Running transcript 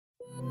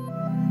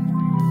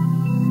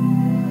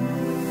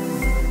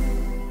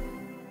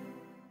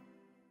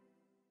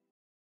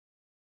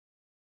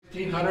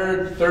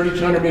1,500,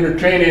 3,200 meter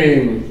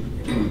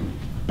training,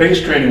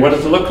 base training. What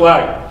does it look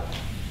like?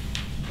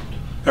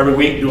 Every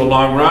week do a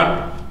long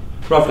run,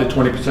 roughly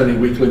 20% of your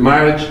weekly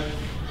mileage.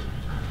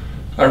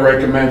 I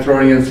recommend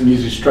throwing in some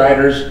easy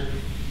striders,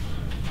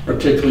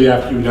 particularly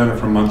after you've done it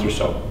for a month or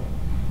so.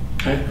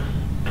 Okay?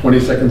 20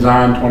 seconds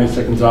on, 20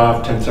 seconds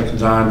off, 10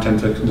 seconds on, 10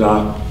 seconds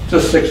off.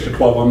 Just 6 to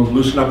 12 of them.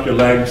 Loosen up your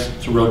legs.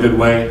 It's a real good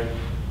way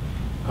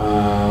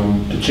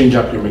to change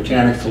up your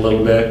mechanics a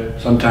little bit.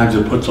 Sometimes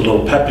it puts a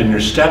little pep in your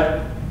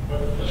step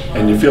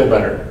and you feel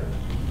better.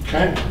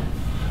 Okay?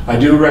 I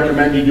do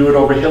recommend you do it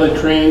over hilly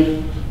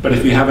terrain, but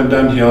if you haven't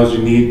done hills,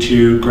 you need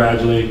to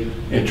gradually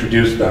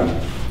introduce them.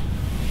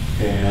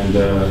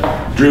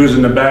 And Drew's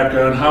in the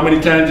background. How many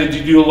times did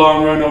you do a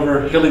long run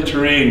over hilly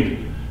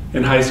terrain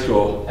in high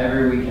school?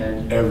 Every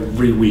weekend.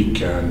 Every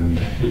weekend.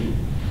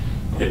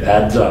 It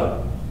adds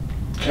up.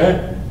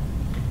 Okay?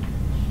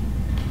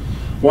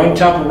 One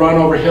tempo run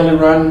over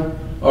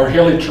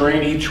hilly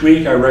terrain each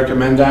week. I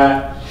recommend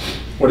that.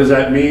 What does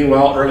that mean?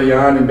 Well, early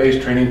on in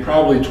base training,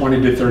 probably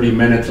 20 to 30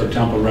 minutes of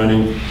tempo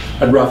running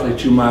at roughly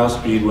 2 mile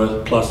speed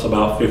with plus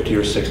about 50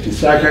 or 60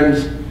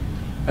 seconds.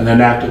 And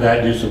then after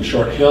that, do some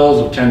short hills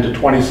of 10 to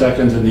 20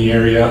 seconds in the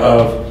area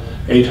of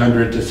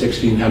 800 to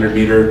 1600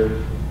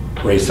 meter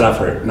race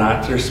effort.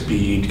 Not their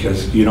speed,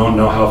 because you don't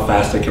know how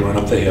fast they can run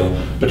up the hill,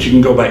 but you can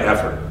go by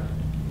effort,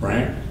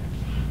 right?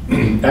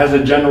 As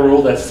a general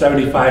rule, that's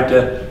 75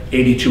 to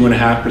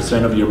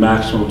 82.5% of your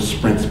maximum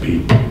sprint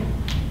speed,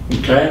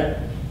 okay?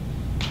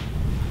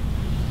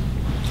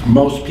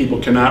 Most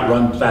people cannot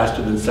run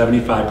faster than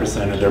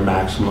 75% of their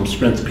maximum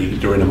sprint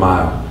speed during a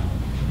mile.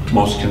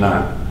 Most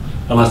cannot,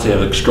 unless they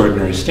have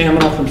extraordinary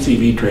stamina from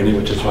CV training,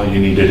 which is why you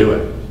need to do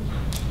it.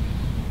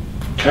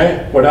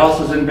 Okay, what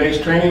else is in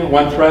base training?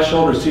 One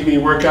threshold or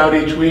CV workout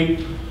each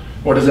week.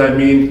 What does that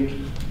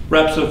mean?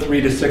 Reps of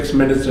 3 to 6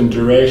 minutes in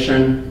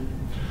duration.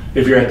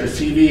 If you're at the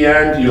CV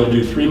end, you'll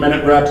do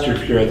 3-minute reps.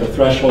 If you're at the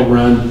threshold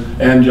run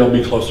end, you'll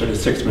be closer to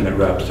 6-minute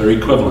reps. They're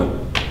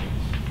equivalent.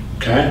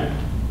 Okay?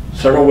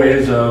 Several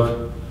ways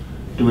of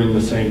doing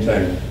the same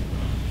thing,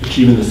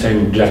 achieving the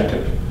same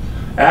objective.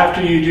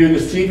 After you do the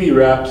CV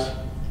reps,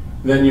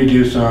 then you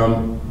do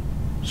some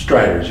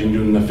striders. You can do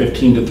them in the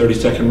 15 to 30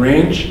 second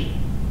range.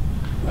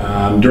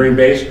 During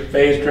base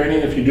phase training,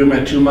 if you do them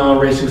at 2 mile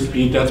racing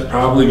speed, that's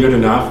probably good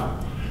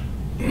enough.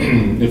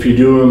 If you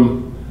do them,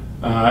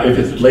 if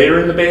it's later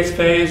in the base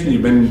phase and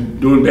you've been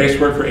doing base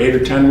work for 8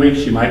 or 10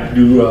 weeks, you might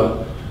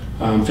do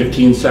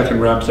 15 second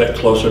reps at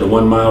closer to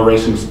 1 mile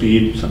racing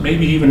speed, so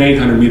maybe even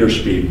 800 meter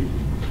speed.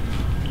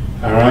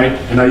 All right,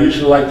 and I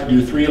usually like to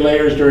do 3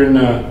 layers during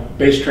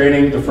base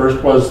training. The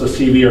first was the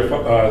CV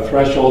or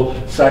threshold,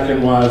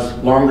 second was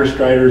longer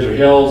striders or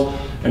hills,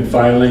 and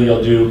finally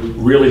you'll do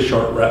really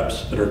short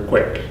reps that are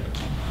quick.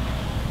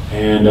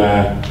 And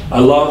I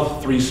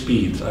love 3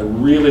 speeds. I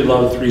really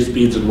love 3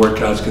 speeds in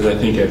workouts because I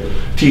think it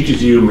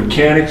teaches you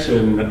mechanics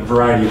in a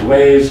variety of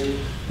ways.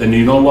 Then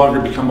you no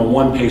longer become a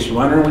one-pace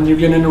runner when you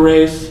get in a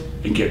race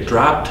and get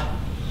dropped.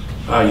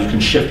 You can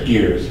shift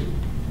gears.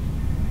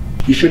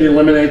 You should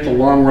eliminate the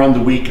long run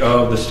the week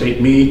of the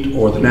state meet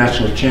or the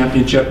national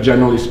championship,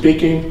 generally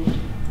speaking.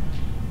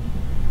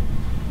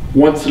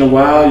 Once in a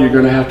while, you're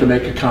going to have to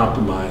make a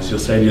compromise. You'll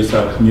say to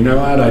yourself, you know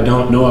what, I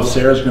don't know if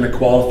Sarah's going to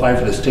qualify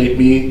for the state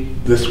meet.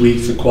 This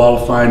week's the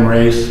qualifying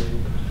race.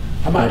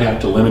 I might have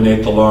to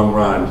eliminate the long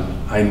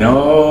run. I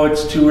know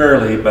it's too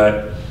early,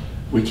 but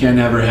we can't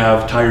ever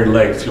have tired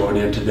legs going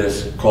into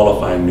this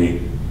qualifying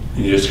meet.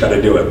 You just got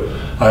to do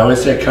it. I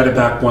always say cut it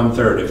back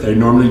 1/3. If they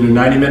normally do a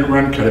 90-minute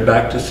run, cut it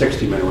back to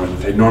 60-minute run.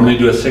 If they normally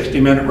do a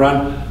 60-minute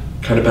run,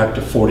 cut it back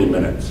to 40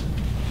 minutes.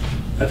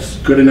 That's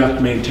good enough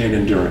to maintain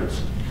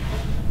endurance.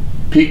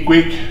 Peak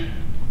week,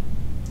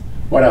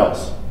 what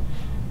else?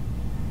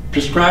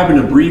 Prescribe an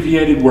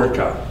abbreviated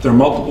workout. There are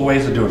multiple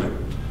ways of doing it.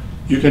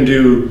 You can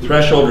do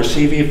threshold or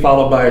CV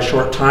followed by a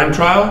short time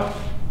trial,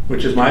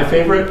 which is my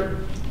favorite,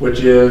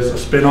 which is a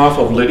spin-off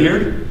of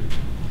Lydiard.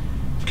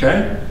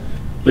 Okay?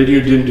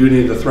 Lydiard didn't do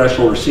any of the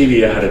threshold or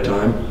CV ahead of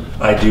time.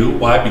 I do.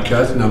 Why?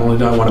 Because not only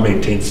do I want to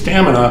maintain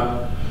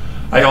stamina,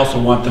 I also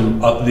want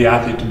the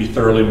athlete to be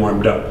thoroughly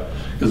warmed up.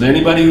 Because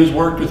anybody who's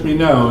worked with me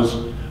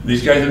knows,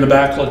 these guys in the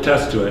back will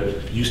attest to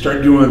it. You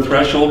start doing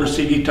threshold or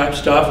CV type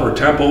stuff, or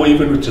tempo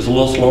even, which is a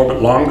little slower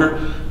but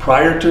longer,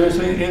 prior to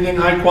anything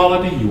high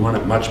quality, you want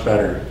it much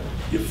better.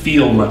 You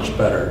feel much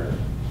better.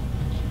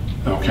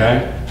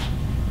 Okay?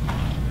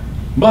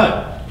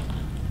 But,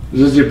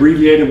 does the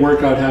abbreviated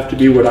workout have to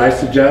be what I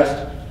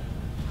suggest,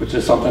 which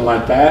is something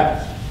like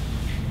that?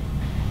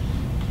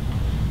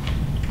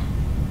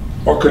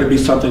 Or could it be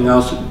something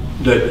else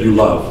that you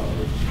love?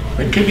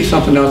 It could be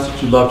something else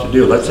that you love to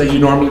do. Let's say you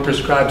normally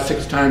prescribe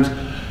 6 times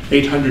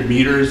 800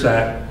 meters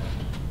at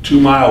 2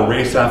 mile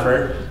race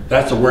effort.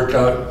 That's a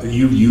workout that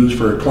you've used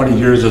for 20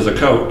 years as a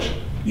coach.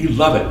 You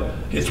love it.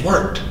 It's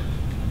worked.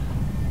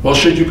 Well,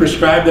 should you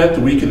prescribe that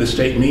the week of the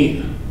state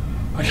meet?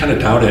 I kind of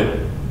doubt it.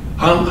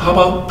 How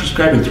about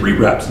prescribing 3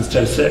 reps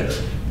instead of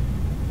 6?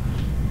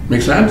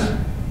 Make sense?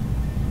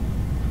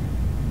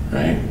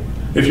 Right?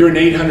 If you're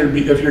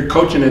if you're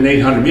coaching an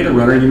 800-meter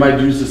runner, you might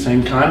use the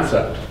same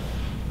concept,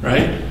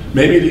 right?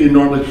 Maybe you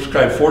normally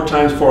prescribe 4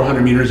 times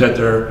 400 meters at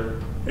their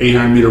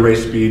 800-meter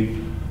race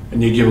speed,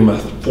 and you give them a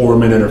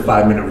 4-minute or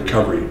 5-minute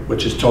recovery,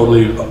 which is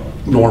totally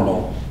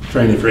normal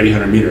training for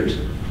 800 meters.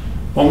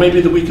 Well, maybe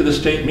the week of the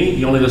state meet,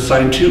 you only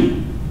assign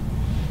 2,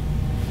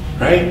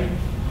 right?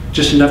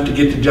 Just enough to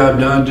get the job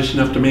done, just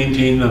enough to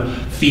maintain the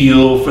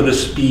feel for the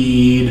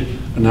speed,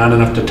 and not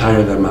enough to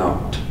tire them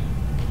out.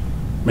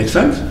 Make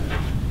sense?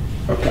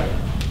 Okay.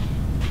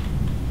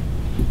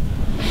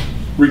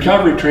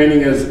 Recovery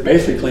training is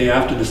basically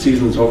after the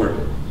season's over.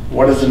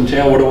 What does it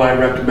entail? What do I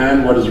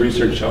recommend? What does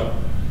research show?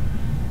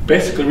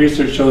 Basically,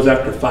 research shows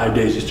after 5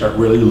 days you start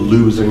really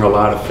losing a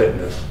lot of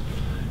fitness.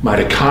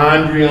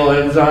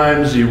 Mitochondrial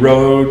enzymes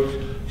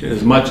erode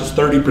as much as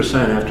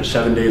 30% after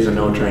 7 days of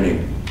no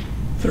training.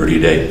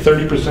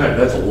 30%,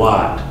 that's a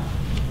lot.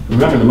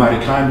 Remember, the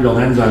mitochondrial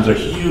enzymes are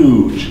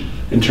huge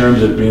in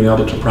terms of being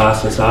able to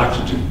process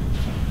oxygen,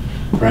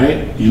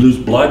 right? You lose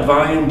blood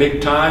volume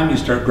big time, you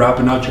start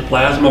dropping out your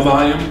plasma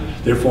volume,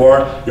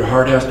 therefore your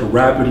heart has to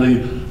rapidly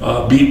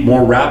beat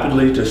more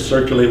rapidly to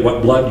circulate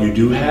what blood you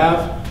do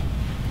have.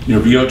 Your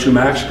VO2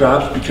 max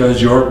drops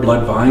because your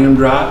blood volume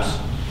drops.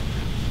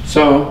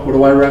 So what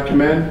do I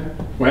recommend?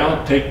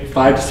 Well, take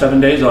 5 to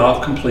 7 days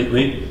off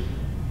completely,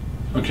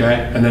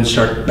 okay, and then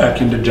start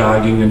back into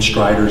jogging and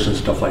striders and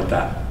stuff like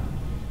that.